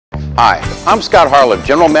Hi, I'm Scott Harlip,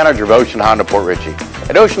 General Manager of Ocean Honda Port Richey.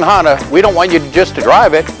 At Ocean Honda, we don't want you just to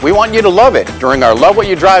drive it, we want you to love it during our Love What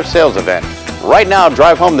You Drive sales event. Right now,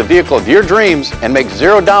 drive home the vehicle of your dreams and make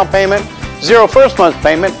 0 down payment, 0 first month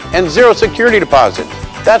payment, and 0 security deposit.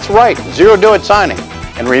 That's right, 0 do-it signing.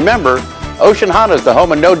 And remember, Ocean Honda is the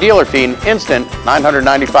home of no dealer fee and instant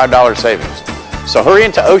 $995 savings. So hurry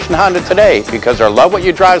into Ocean Honda today because our Love What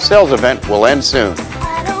You Drive sales event will end soon.